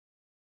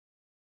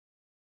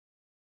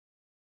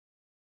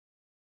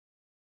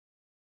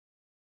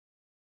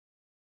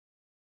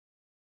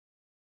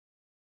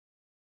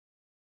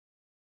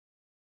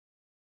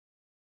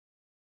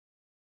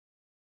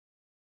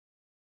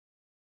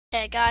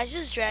Hey guys,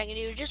 this is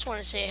Dragondude. Just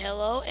want to say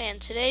hello, and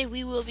today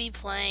we will be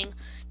playing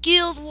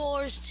Guild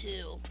Wars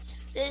 2.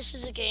 This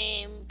is a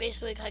game,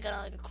 basically kind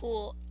of like a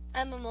cool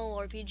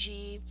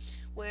MMORPG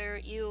where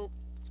you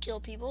kill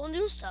people and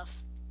do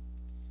stuff.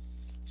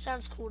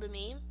 Sounds cool to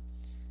me.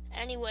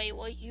 Anyway,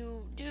 what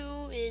you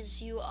do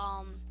is you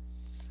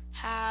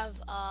have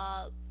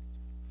a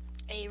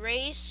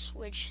race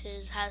which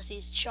has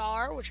these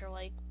char, which are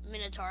like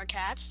minotaur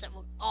cats that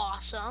look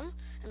awesome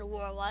and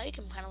warlike.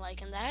 I'm kind of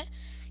liking that.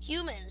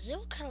 Humans, they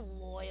look kind of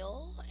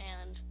loyal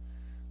and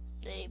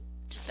they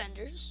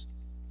defenders.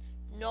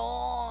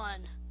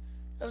 Non,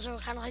 those are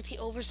kind of like the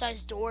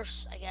oversized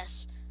dwarfs, I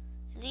guess.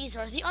 And these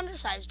are the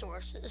undersized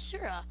dwarfs, the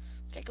Sura,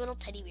 like little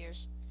teddy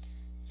bears.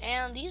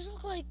 And these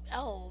look like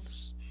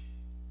elves.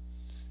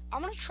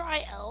 I'm gonna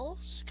try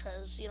elves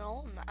because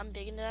I'm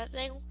big into that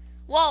thing.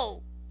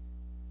 Whoa,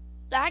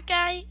 that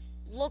guy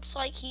looks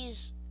like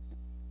he's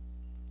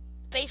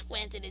face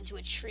planted into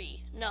a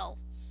tree. No.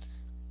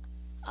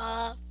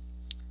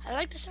 I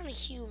like the sound of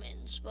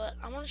humans, but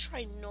I'm gonna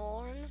try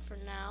Norn for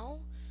now,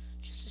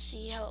 just to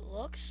see how it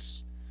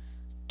looks.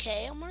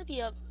 Okay, I'm gonna be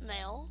a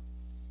male.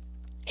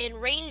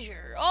 And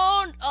Ranger.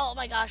 Oh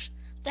my gosh,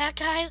 that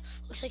guy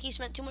looks like he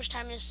spent too much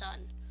time in the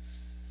sun.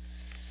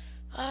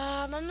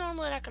 I'm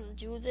normally not gonna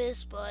do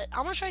this, but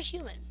I'm gonna try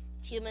human.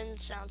 Human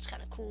sounds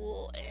kind of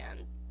cool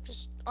and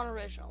just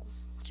unoriginal.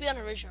 To be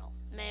unoriginal,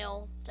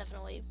 male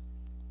definitely.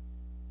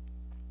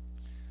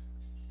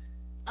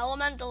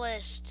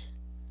 Elementalist.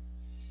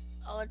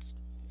 Oh,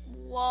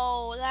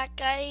 whoa, that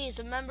guy is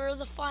a member of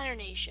the Fire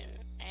Nation.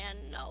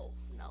 And no,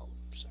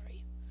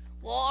 sorry.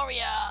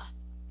 Warrior.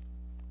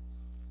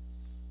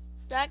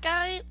 That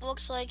guy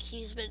looks like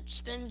he's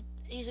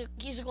he's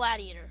a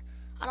gladiator.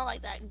 I don't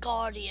like that.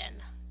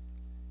 Guardian.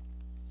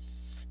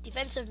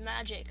 Defensive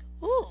magic.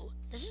 Ooh,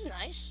 this is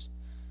nice.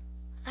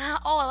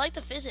 Oh, I like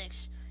the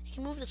physics. You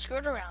can move the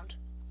skirt around.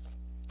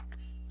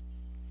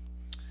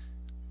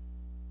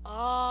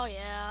 Oh,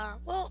 yeah.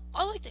 Well,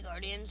 I like the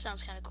Guardian.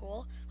 Sounds kind of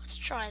cool. Let's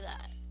try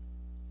that.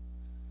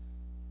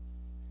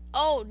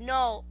 Oh,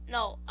 no.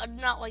 I do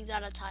not like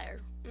that attire.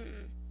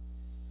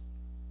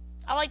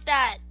 I like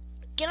that.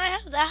 Can I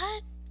have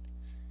that?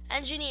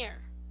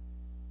 Engineer.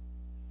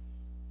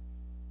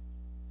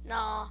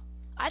 Nah.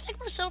 I think I'm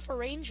going to settle for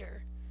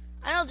Ranger.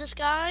 I know this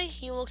guy,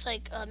 he looks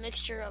like a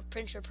mixture of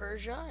Prince of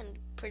Persia and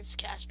Prince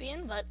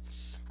Caspian, but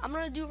I'm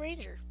going to do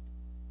Ranger.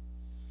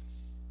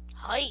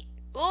 Height.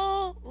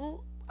 Oh,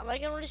 ooh. I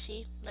like what I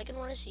see. I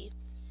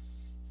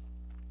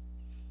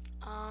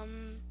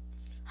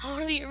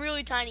want to be a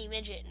really tiny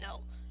midget.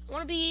 No. I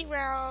want to be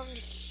around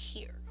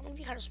here. I want to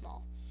be kind of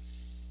small.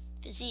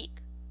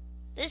 Physique.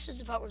 This is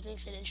the part where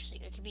things get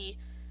interesting. I could be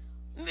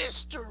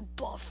Mr.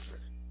 Buff.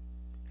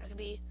 I could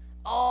be,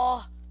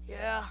 oh,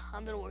 yeah,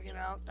 I've been working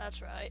out.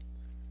 That's right.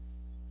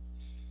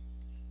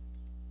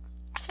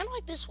 I kind of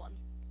like this one.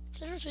 What's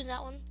the difference between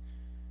that one?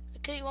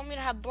 Could you want me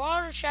to have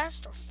broader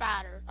chest or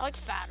fatter? I like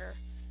fatter.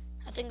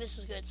 I think this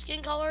is good.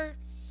 Skin color,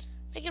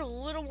 make it a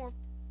little more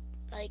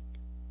like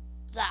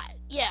that.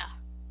 Yeah.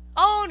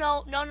 Oh,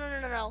 no.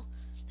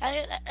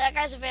 That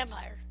guy's a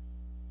vampire.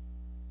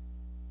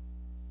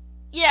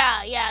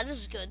 Yeah, this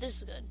is good.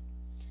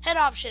 Head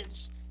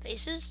options.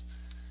 Faces.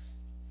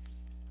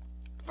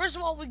 First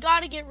of all, we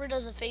gotta get rid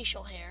of the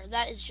facial hair.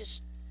 That is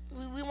just,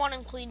 we want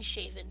him clean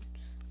shaven.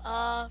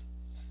 Let's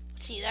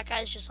see, that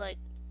guy's just like,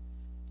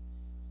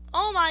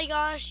 oh my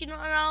gosh,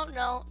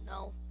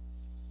 no.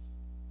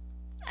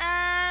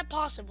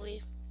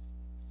 Possibly.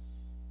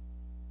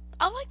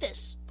 I like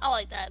this. I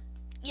like that.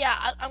 Yeah,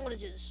 I'm gonna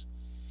do this.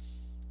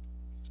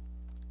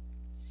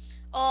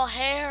 Oh,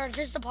 hair.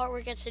 This is the part where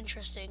it gets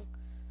interesting.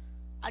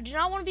 I do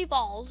not want to be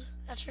bald.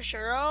 That's for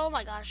sure. Oh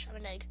my gosh, I'm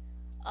an egg.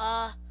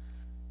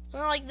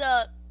 Like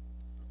the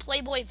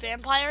Playboy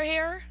vampire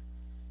hair,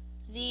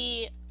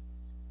 the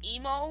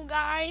emo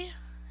guy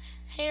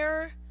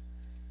hair,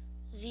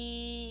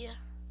 the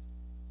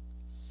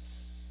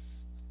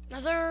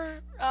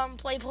another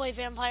Playboy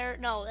vampire.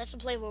 No, that's a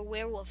Playboy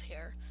werewolf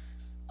hair.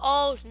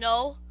 Oh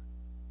no,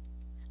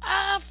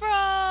 Afro.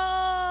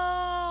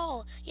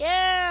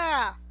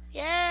 Yeah.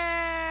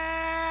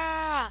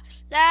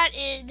 That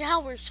is,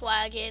 now we're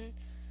swagging.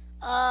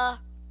 How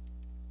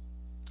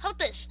about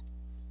this?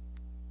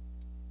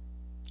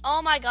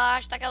 Oh my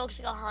gosh, that guy looks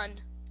like a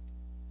Hun.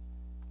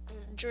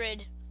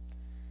 Drid.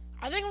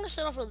 I think I'm gonna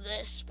settle for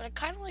this, but I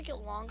kind of like it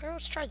longer.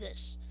 Let's try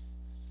this.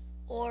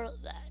 Or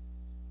that.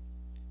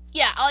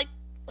 Yeah,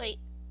 wait.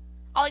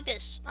 I like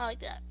this. I like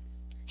that.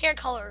 Hair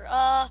color.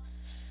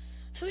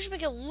 So we should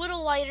make it a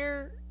little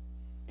lighter.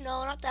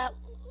 No, not that.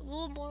 A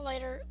little more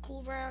lighter.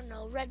 Cool brown.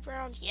 No, red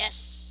brown.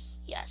 Yes.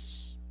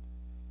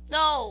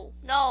 No,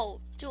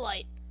 too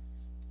light.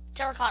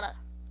 Terracotta.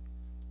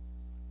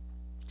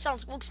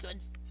 Looks good.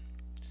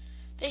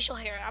 Facial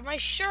hair. Am I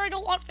sure I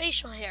don't want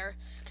facial hair?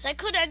 Because I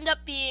could end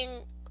up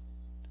being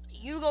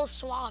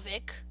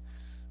Yugoslavic.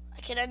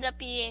 I could end up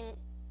being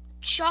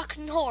Chuck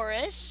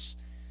Norris.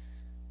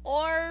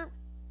 Or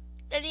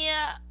any,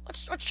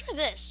 let's try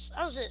this.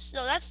 How's this?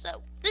 No,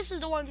 this is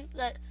the one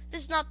that,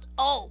 this is not,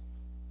 oh.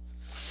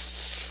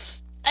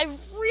 I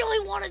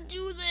really want to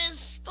do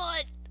this,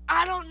 but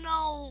I don't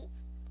know.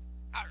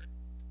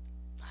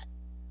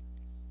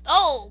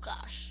 Oh,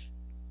 gosh.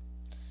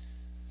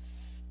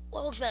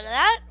 What looks better,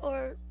 that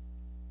or...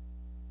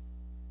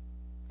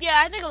 Yeah,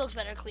 I think it looks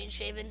better clean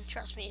shaven,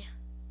 trust me.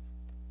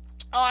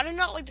 Oh, I do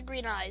not like the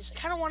green eyes. I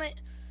kind of want it...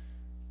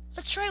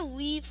 Let's try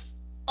leaf...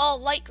 Oh,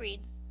 light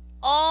green.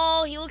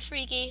 Oh, he looks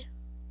freaky.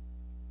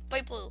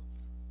 Bright blue.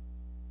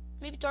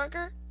 Maybe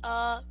darker?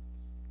 Light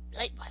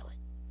violet.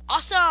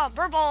 Awesome!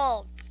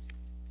 Purple!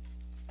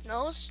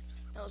 Nose.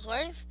 Nose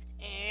length.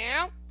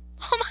 And...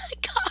 Oh my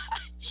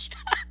gosh!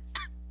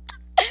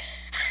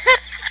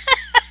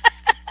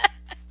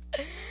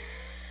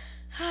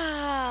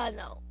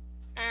 No.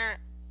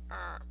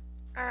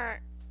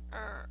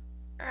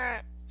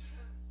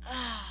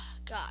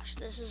 Gosh,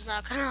 this is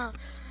not gonna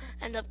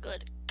end up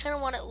good. Kind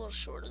of want it a little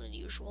shorter than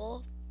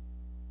usual.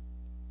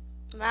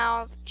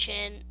 Mouth,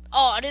 chin.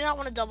 Oh, I did not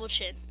want a double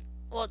chin.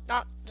 Well,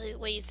 not the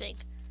way you think.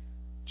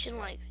 Chin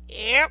length.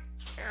 Yep.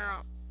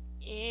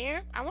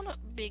 Yep. I want a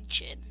big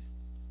chin.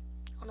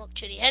 I want a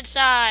chinny. Head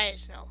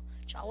size. No.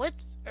 Jaw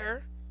width.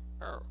 There.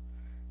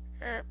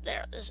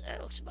 This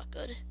looks about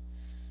good.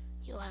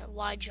 You'll have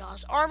wide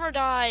jaws. Armor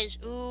dies.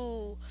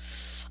 Ooh.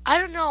 I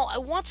don't know. I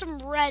want some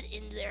red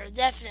in there,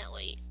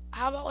 definitely.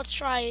 How about let's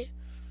try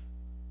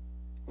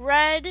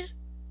red,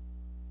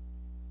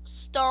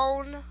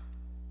 stone,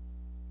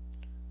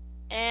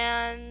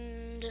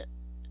 and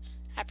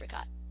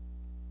apricot.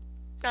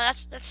 No,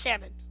 that's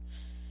salmon.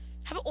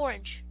 How about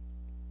orange?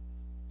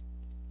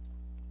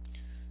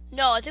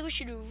 No, I think we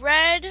should do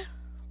red,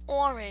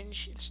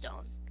 orange, and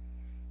stone.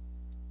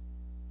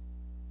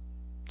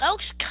 That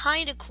looks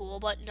kind of cool,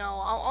 but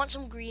no, I want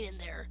some green in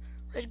there.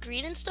 Red,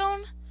 green, and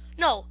stone?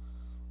 No.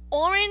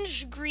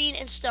 Orange, green,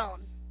 and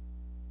stone.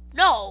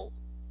 No.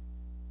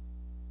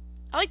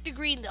 I like the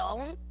green, though. I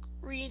want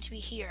green to be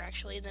here,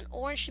 actually. And then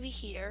orange to be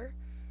here.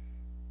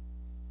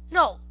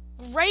 No.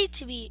 Gray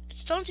to be...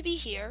 Stone to be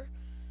here.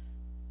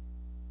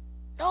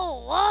 No,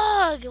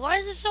 look. Why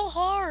is this so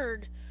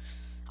hard?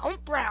 I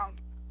want brown.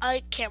 I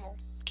like camel.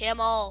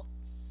 Camel.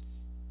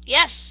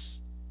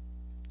 Yes.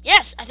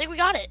 Yes, I think we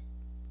got it.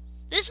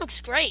 This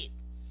looks great.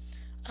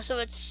 So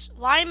it's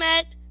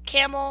limet,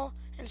 camel,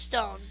 and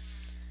stone.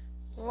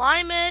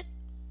 Limet,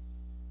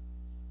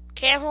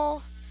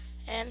 camel,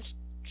 and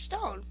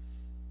stone.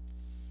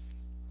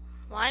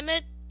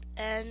 Limet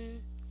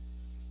and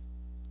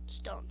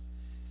stone.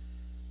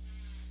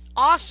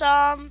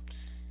 Awesome.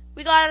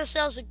 We got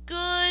ourselves a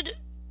good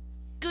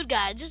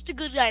guy. Just a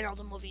good guy in all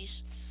the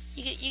movies.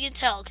 You can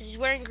tell because he's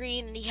wearing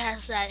green and he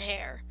has that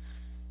hair.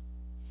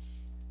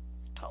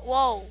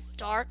 Whoa,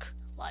 dark,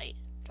 light.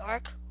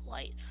 Dark,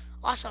 light.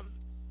 Awesome.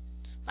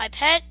 My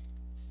pet,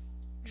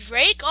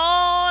 Drake.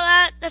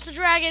 Oh, that's a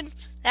dragon.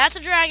 That's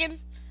a dragon.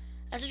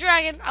 That's a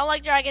dragon. I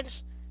like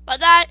dragons. But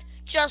that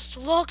just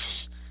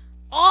looks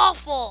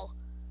awful.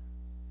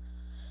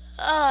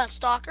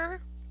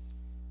 Stalker.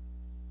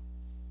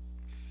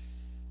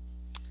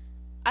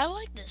 I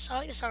like this. I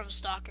like the sound of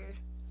stalker.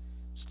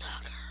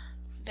 Stalker.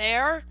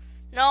 Bear.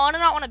 No, I do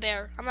not want a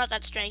bear. I'm not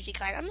that strengthy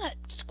kind. I'm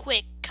that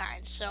quick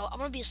kind. So I'm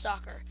going to be a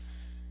stalker.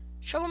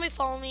 Trouble may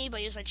follow me,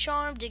 but use my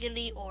charm,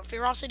 dignity, or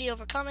ferocity to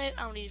overcome it.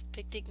 I don't need to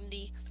pick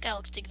dignity. This guy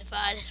looks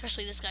dignified,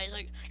 especially this guy. He's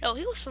like, no,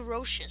 he looks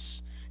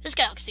ferocious. This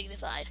guy looks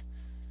dignified.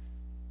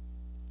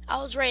 I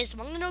was raised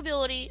among the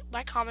nobility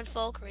by common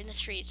folk or in the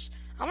streets.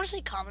 I'm gonna say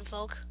common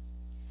folk,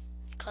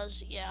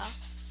 cause yeah.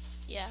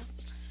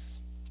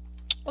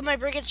 What my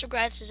biggest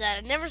regrets is that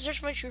I never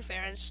searched my true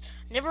parents,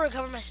 never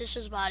recovered my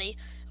sister's body,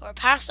 or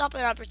passed up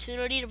an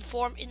opportunity to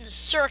perform in the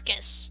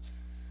circus.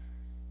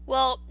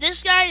 Well,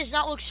 this guy does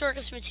not look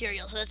circus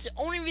material, so that's the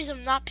only reason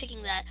I'm not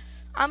picking that.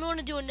 I'm going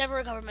to do a never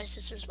recover my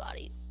sister's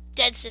body.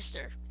 Dead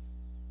sister.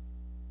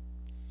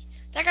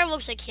 That guy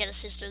looks like he had a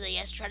sister that he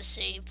has to try to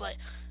save, but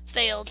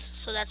failed,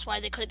 so that's why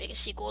they couldn't make a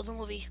sequel of the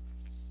movie.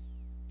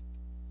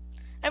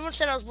 Everyone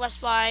said I was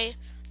blessed by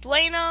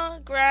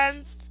Dwayna,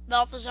 Granth,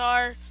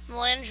 Balthazar,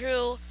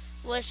 Melandrew,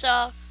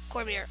 Melissa,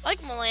 Cormier. I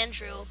like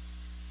Melandrew.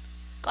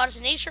 Goddess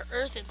of nature,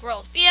 earth, and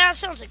growth. Yeah,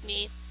 sounds like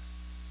me.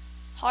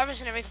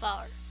 Harvest in every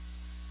flower.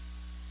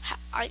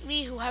 Like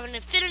me who have an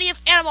infinity of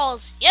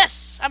animals.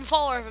 Yes, I'm a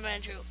follower of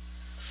Andrew.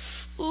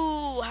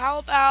 Ooh, how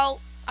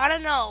about, I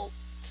don't know.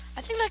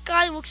 I think that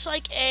guy looks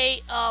like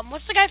a,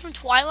 what's the guy from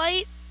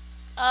Twilight?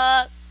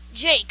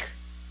 Jake.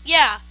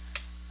 Yeah,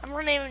 I'm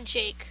gonna name him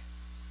Jake.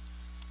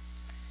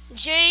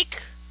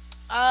 Jake,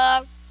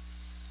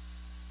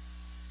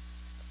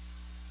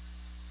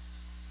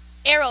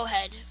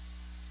 Arrowhead.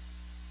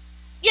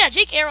 Yeah,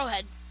 Jake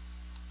Arrowhead.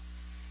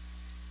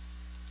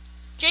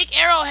 Jake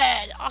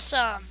Arrowhead.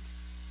 Awesome.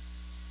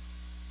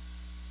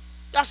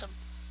 Awesome.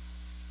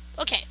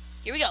 Okay,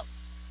 here we go.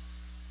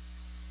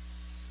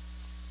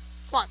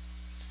 Come on.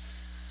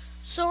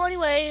 So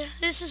anyway,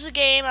 this is a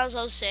game, as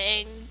I was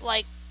saying,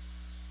 like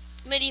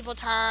medieval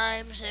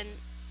times and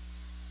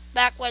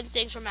back when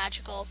things were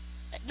magical.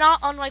 Not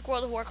unlike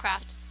World of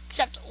Warcraft,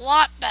 except a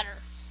lot better.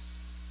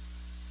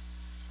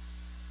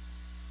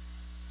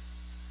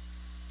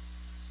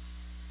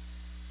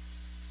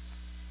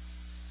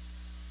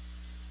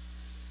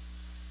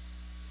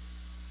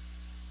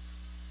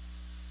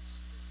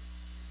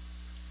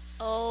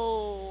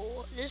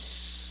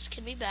 this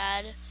can be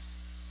bad.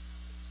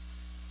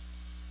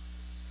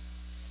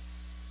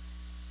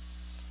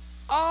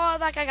 Oh,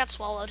 that guy got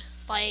swallowed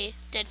by a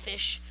dead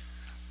fish.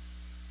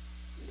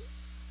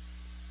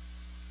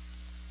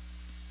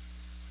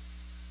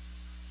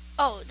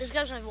 Oh, this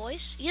guy's my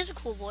voice? He has a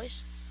cool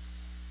voice.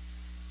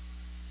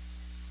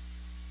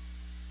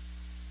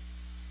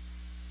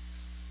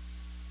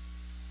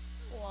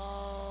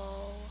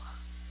 Whoa.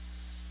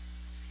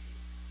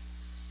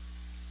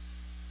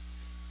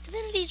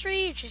 Divinity's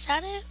Reach, is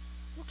that it?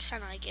 Looks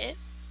kinda like it.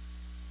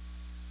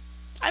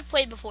 I've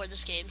played before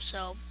this game,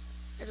 so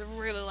I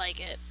really like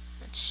it.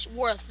 It's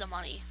worth the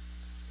money.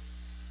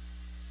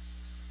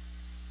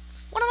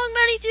 One among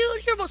many,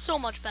 dude. You're so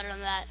much better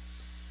than that.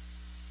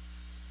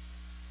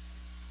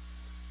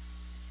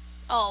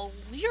 Oh,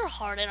 you're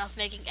hard enough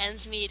making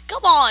ends meet.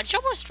 Come on, show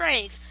more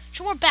strength.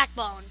 Show more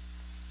backbone.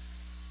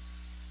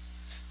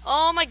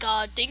 Oh my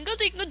god. Dinga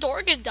dinga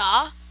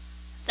dorganda.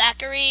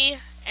 Thackeray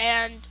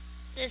and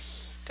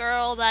this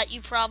girl that you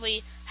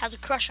probably has a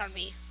crush on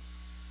me.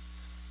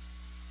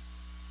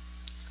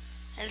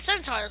 And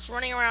Centaur is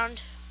running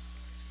around.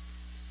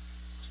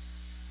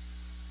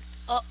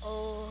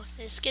 Uh-oh,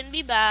 this can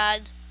be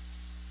bad.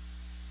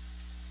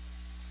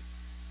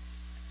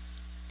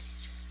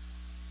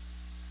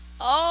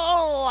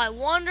 Oh, I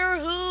wonder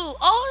who.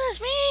 Oh,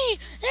 there's me.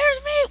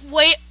 There's me.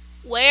 Wait,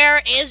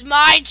 where is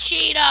my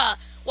cheetah?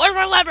 Where's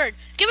my leopard?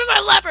 Give me my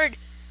leopard.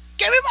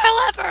 Give me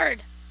my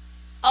leopard.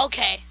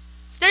 Okay,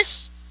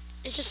 this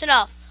is just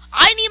enough.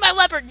 I need my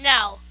leopard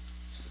now.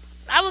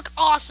 I look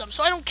awesome,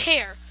 so I don't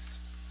care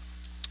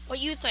what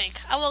you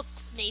think. I look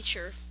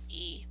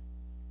nature-y.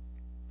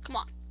 Come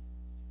on.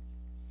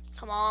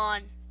 Come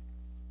on.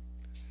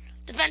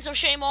 Defensive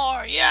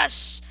Shaymore.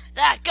 Yes.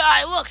 That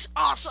guy looks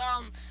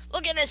awesome.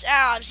 Look at his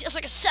abs. He has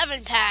like a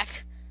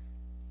 7-pack.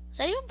 Is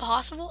that even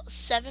possible?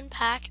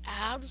 7-pack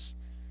abs?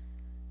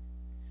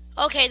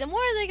 Okay, the more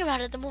I think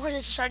about it, the more this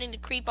is starting to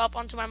creep up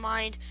onto my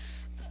mind.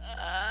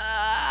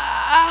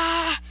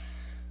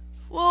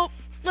 Well,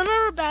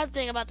 another bad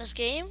thing about this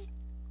game,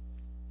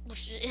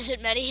 which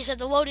isn't many, is that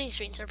the loading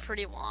screens are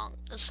pretty long.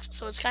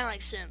 So it's kind of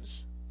like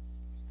Sims.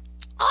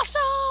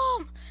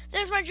 Awesome!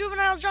 There's my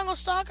juvenile jungle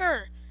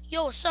stalker.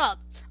 Yo, what's up?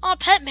 Oh,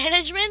 pet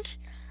management?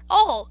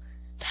 Oh,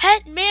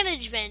 pet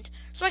management.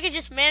 So I can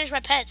just manage my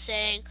pet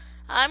saying,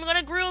 I'm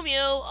gonna groom you.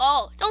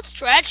 Oh, don't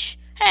stretch.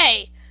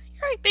 Hey,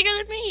 you're like bigger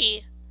than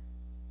me.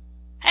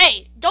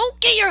 Hey,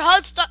 don't get your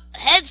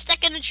head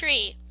stuck in the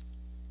tree.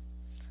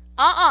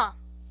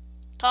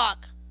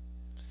 Talk.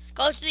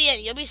 Go to the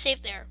end. You'll be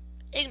safe there.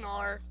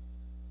 Ignore.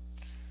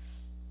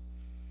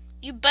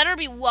 You better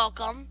be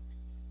welcome.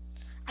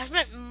 I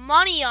spent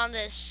money on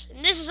this,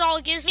 and this is all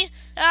it gives me.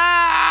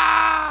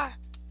 Ah!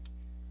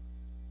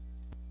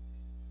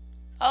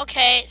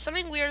 Okay,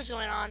 something weird is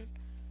going on.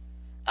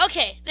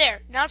 Okay,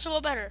 there. Now it's a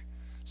little better.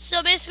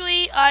 So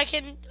basically, I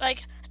can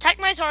like attack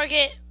my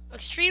target,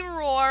 extreme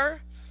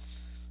roar,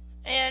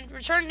 and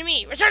return to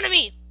me. Return to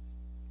me.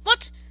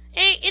 What?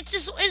 Hey,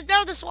 it's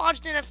now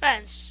dislodged in a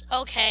fence.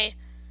 Okay.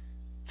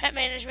 Pet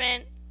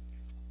management.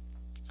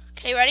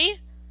 Okay, ready?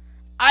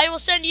 I will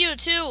send you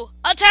to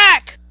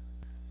attack.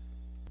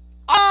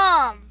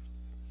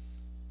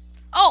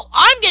 Oh,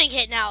 I'm getting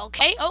hit now.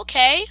 Okay,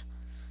 okay.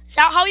 Is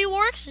that how he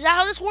works? Is that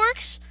how this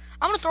works?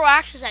 I'm gonna throw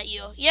axes at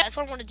you. Yeah, that's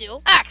what I'm gonna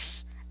do.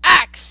 Axe,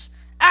 axe,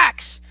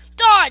 axe,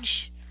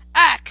 dodge,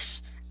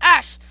 axe,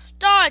 axe,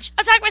 dodge.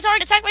 Attack my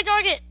target. Attack my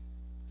target.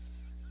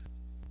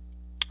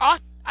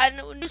 Awesome. I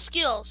know new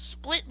skill.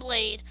 Split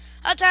blade.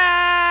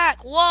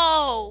 Attack.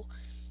 Whoa.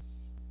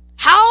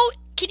 How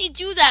can you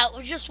do that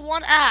with just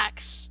one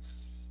axe?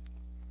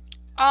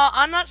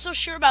 I'm not so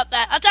sure about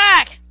that.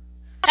 Attack.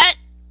 Pet.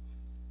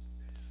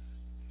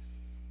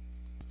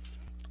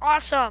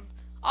 Awesome.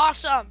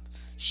 Awesome.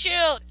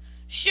 Shoot.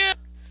 Shoot.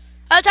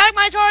 Attack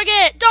my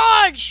target.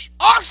 Dodge.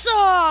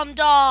 Awesome.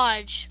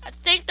 Dodge. I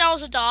think that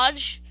was a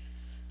dodge.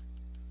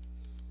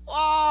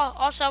 Oh,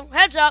 awesome.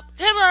 Heads up.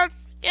 Come on.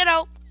 You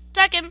know.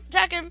 Attack him.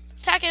 Attack him.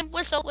 Attack him.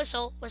 Whistle.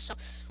 Whistle. Whistle.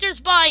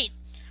 Winter's bite.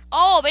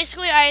 Oh,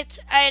 basically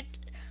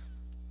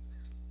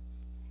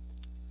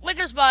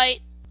Winter's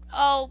bite.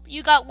 Oh,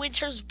 you got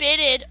Winter's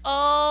bitted.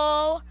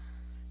 Oh,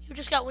 you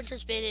just got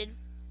Winter's bitted.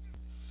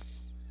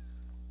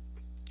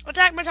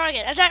 Attack my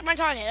target. Attack my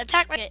target.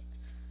 Attack my target.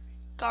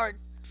 Guard.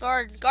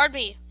 Guard. Guard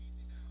me.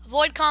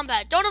 Avoid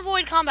combat. Don't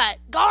avoid combat.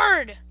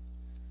 Guard.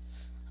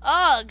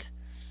 Ugh.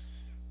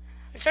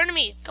 Return to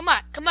me. Come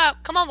on. Come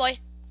out. Come on, boy.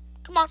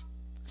 Come on.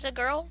 Is it a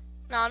girl?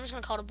 No, I'm just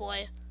going to call it a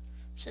boy.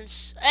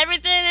 Since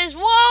everything is...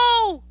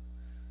 Whoa!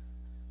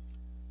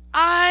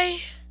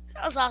 That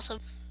was awesome.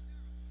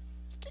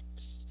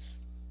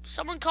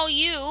 Someone call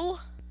you.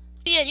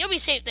 Yeah, you'll be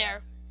safe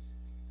there.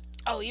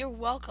 Oh, you're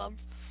welcome.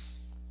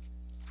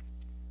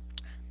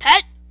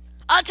 Pet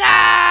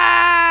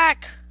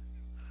attack!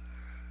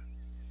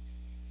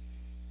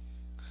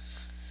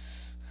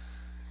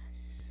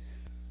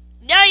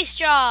 Nice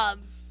job.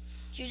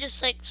 You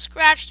just like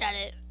scratched at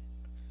it.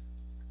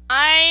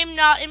 I'm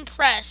not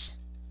impressed.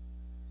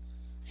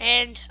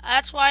 And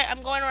that's why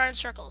I'm going around in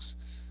circles.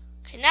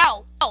 Okay,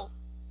 now. Oh.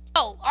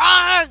 Oh,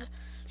 ugh!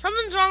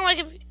 Something's wrong with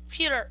my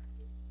computer.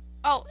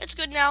 Oh, it's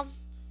good now.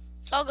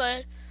 It's all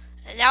good.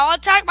 And now I'll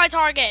attack my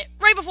target.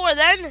 Right before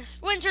then,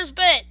 Winter's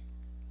bit.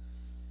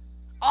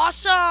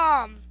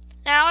 Awesome.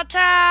 Now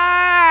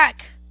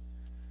attack.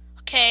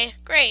 Okay,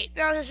 great.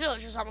 Now this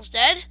village is almost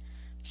dead.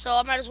 So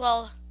I might as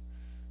well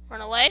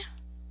run away.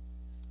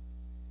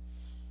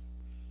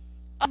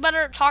 I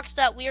better talk to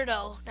that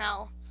weirdo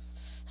now.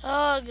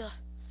 Ugh.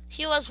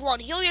 Heal as one.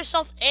 Heal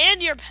yourself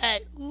and your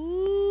pet.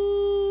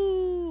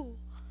 Ooh.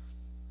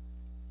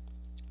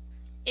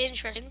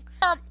 Interesting.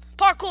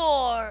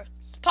 Parkour.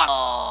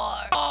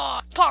 Parkour.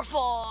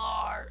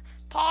 Parkour.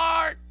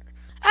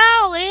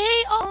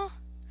 Allie. Oh.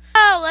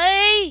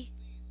 Allie.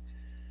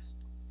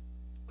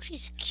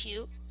 She's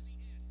cute.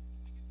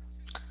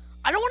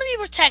 I don't want to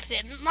be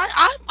protected.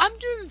 I'm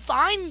doing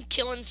fine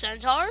killing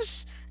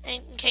centaurs.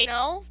 And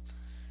Kano.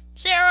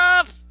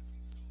 Sarah.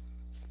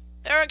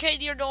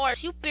 Barricade your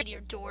doors. You bid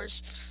your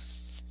doors.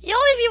 The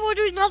only people are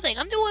doing nothing.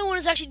 I'm the only one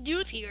who's actually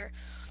doing here.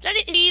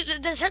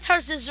 The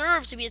centaurs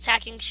deserve to be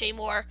attacking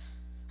Shaymore.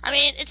 I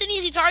mean, it's an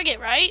easy target,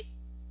 right?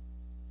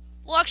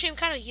 Well, actually, I'm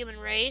kind of human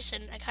race,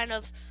 and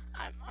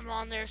I'm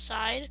on their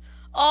side.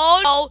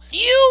 Oh, no.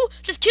 You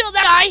just killed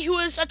that guy who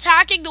was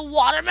attacking the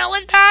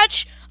watermelon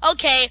patch?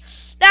 Okay,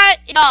 that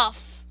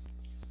enough.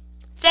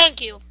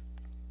 Thank you.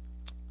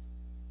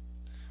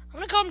 I'm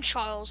gonna call him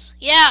Charles.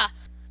 Yeah.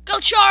 Go,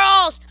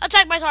 Charles!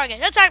 Attack my target!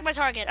 Attack my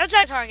target!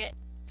 Attack target!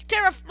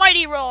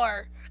 Mighty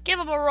roar! Give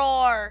him a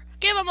roar!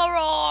 Give him a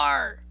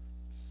roar!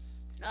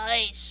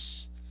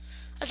 Nice.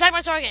 Attack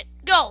my target!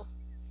 Go!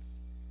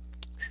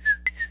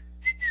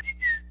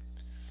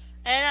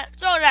 And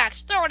throw an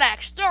axe! Throw an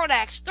axe! Throw an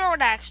axe! Throw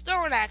an axe!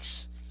 Throw an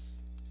axe!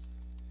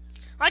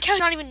 I like how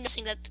he's not even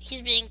noticing that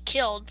he's being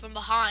killed from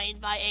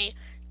behind by a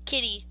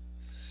kitty.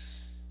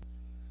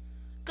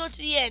 Go to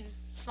the end.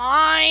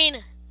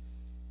 Fine.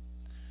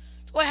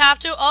 Do I have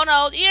to? Oh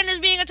no, the end is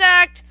being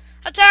attacked!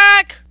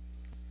 Attack!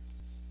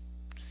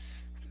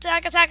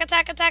 Attack, attack,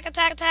 attack, attack,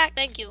 attack, attack.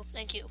 Thank you,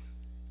 thank you.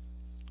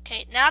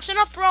 Okay, now it's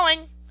enough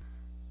throwing.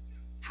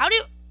 How do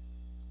you...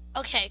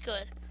 Okay,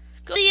 good.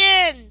 Go to the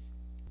end!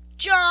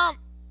 Jump!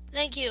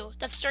 Thank you.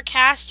 Deathstar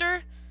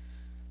Caster?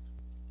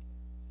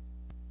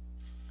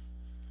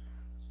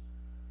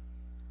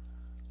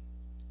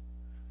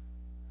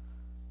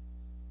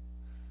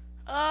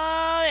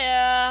 Oh,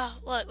 yeah.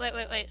 What?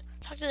 Wait.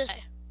 Talk to this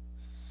guy.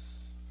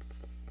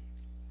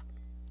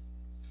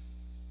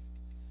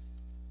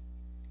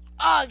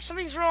 Oh,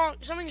 something's wrong.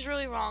 Something's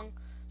really wrong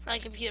with my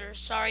computer.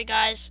 Sorry,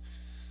 guys.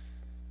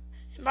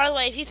 And by the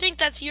way, if you think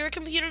that's your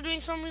computer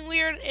doing something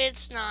weird,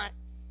 it's not.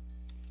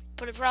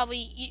 But it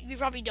probably, you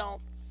probably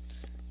don't.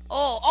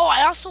 Oh,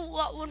 I also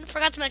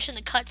forgot to mention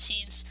the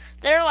cutscenes.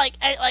 They're like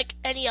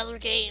any other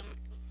game.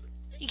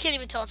 You can't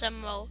even tell it's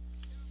MMO.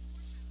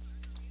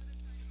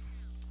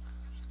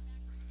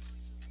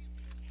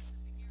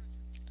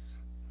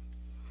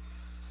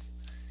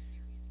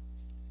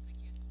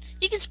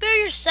 You can spare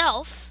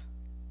yourself.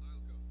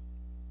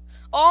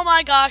 Oh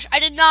my gosh, I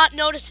did not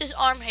notice his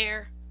arm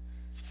hair.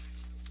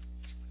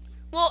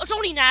 Well, it's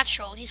only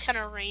natural. He's kind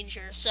of a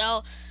ranger,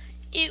 so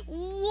it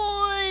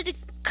would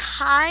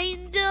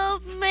kind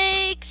of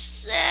make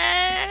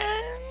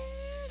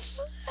sense.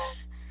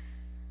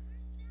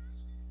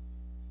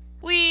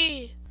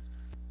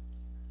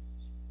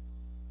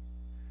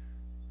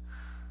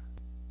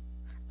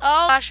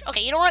 Oh gosh.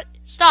 Okay, you know what?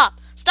 Stop!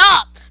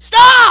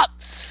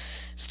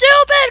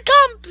 Stupid,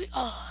 come!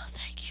 Oh,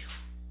 thank you.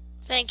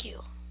 Thank you.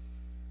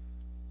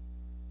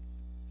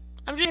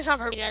 I'm doing this on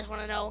purpose, you guys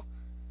want to know.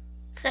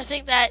 Because I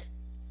think that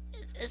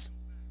it's...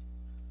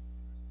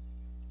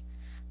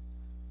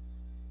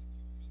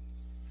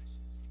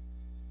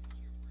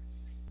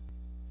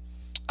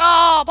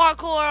 Oh,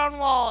 parkour on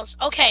walls.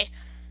 Okay,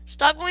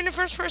 stop going to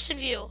first person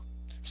view.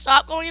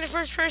 Stop going to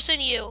first person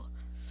view.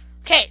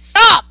 Okay,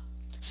 stop!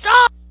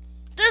 Stop!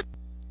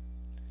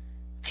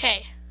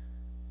 Okay.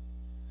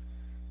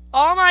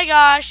 Oh my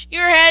gosh,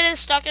 your head is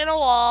stuck in a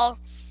wall.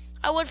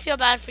 I would feel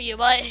bad for you,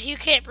 but you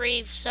can't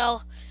breathe,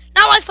 so...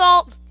 Not my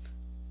fault!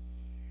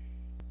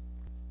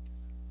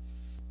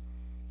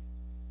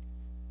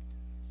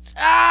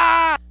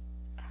 Ah!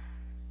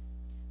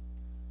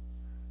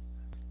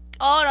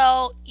 Oh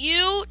no,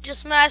 you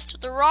just messed with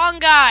the wrong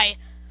guy.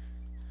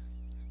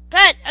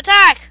 Pet,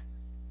 attack!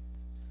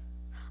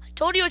 I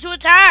told you to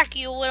attack,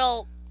 you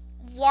little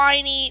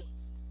whiny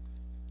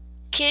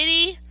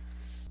kitty.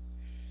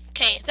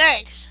 Okay,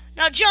 thanks.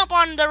 Now jump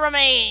on the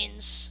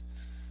remains.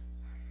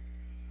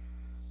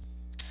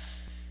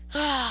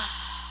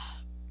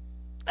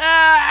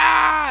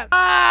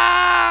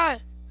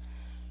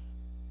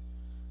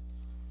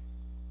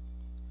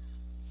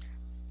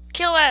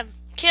 Kill him!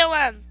 Kill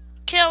him!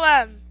 Kill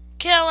him!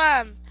 Kill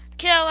him!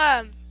 Kill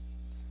him!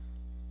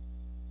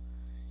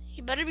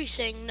 You better be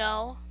saying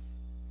no.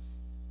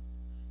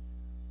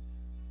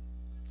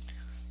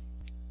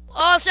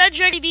 Oh,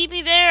 Cedric, he beat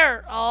me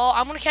there. Oh,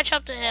 I'm gonna catch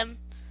up to him.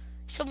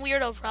 Some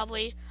weirdo,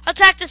 probably.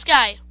 Attack this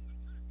guy.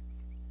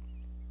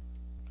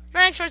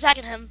 Thanks for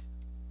attacking him.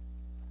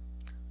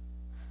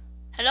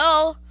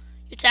 Hello?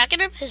 You attacking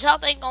him? His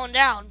health ain't going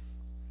down.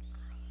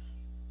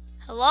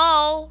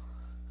 Hello?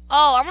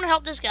 Oh, I'm gonna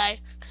help this guy,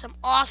 because I'm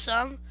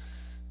awesome.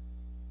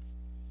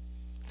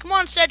 Come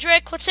on,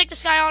 Cedric. Let's take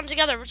this guy on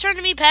together. Return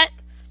to me, pet.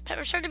 Pet,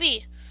 return to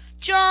me.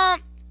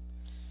 Jump!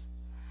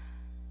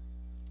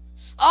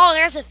 Oh,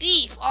 there's a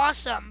thief.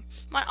 Awesome.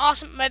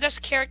 My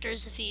best character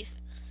is a thief.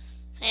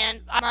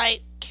 And my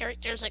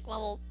character is like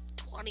level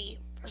 20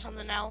 or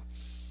something now.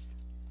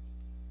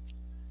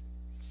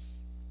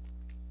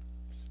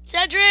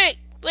 Cedric,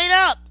 wait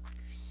up.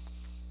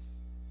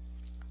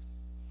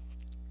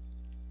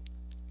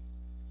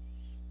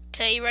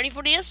 Okay, you ready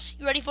for this?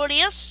 You ready for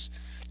this?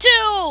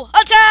 2,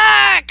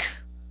 attack!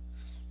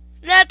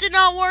 That did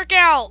not work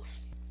out.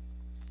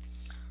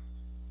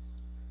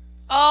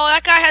 Oh,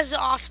 that guy has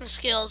awesome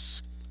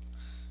skills.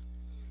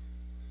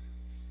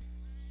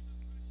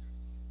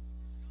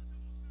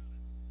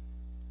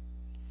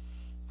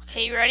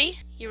 Okay, you ready?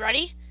 You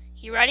ready?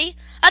 You ready?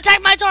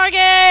 Attack my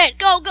target!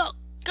 Go, go,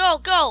 go,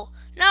 go!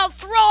 Now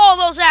throw all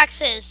those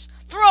axes!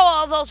 Throw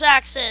all those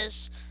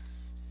axes!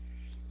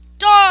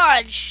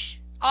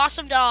 Dodge!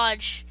 Awesome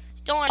dodge.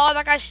 Don't worry, oh,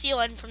 that guy's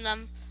stealing from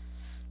them.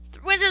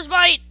 Winter's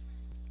Bite!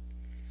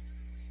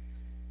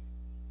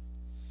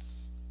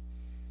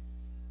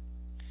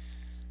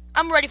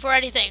 I'm ready for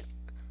anything.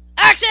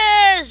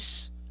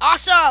 Axes!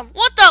 Awesome!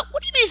 What the?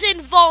 What do you mean he's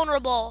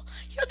invulnerable?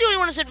 You're the only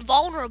one who's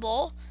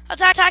invulnerable.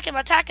 Attack him,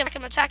 attack him,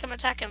 attack him,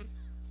 attack him.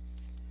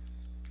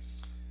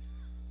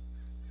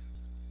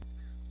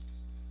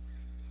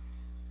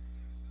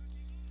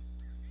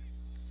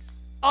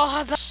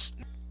 Oh, that's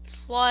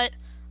what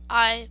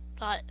I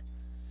thought.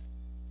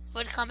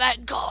 Avoid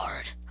combat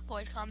guard.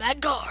 Avoid combat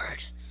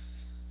guard.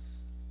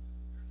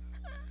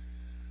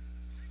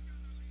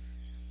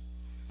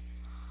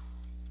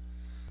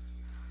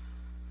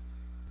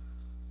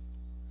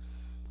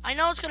 I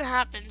know what's gonna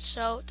happen,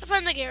 so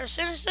defend the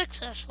garrison is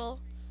successful.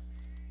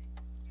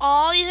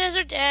 All these guys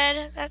are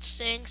dead. That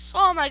stinks.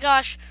 Oh my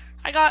gosh,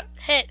 I got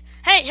hit.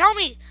 Hey, help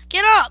me!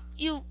 Get up,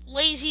 you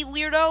lazy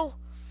weirdo!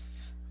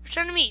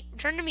 Return to me.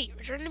 Return to me.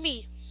 Return to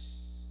me.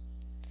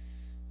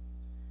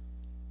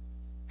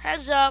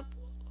 Heads up.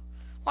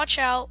 Watch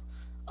out.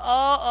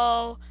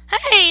 Uh-oh.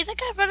 Hey, that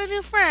guy found a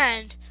new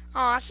friend.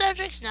 Aw,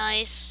 Cedric's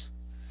nice.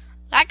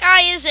 That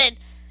guy isn't.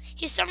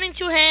 He's summoning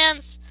 2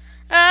 hands.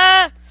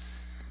 I'm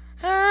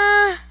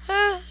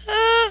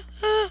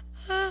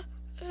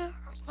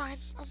fine.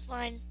 I'm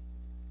fine.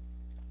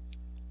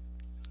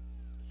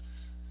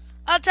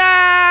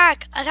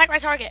 Attack! Attack my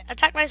target.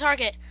 Attack my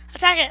target.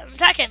 Attack it.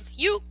 Attack him.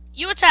 You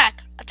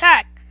attack.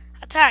 Attack.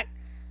 Attack.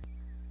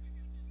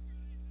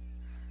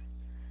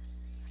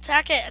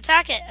 Attack it.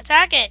 Attack it.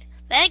 Attack it.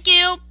 Thank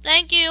you.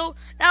 Thank you.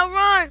 Now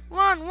run.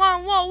 Run.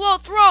 Run. Whoa. Whoa.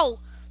 Throw.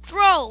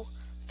 Throw.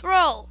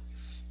 Throw.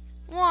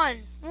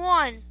 1.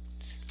 1.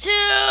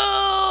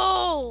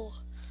 2.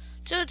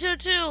 2. 2.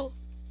 2.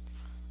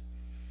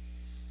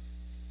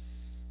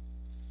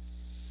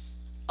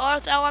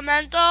 Earth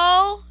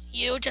Elemental,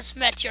 you just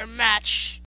met your match.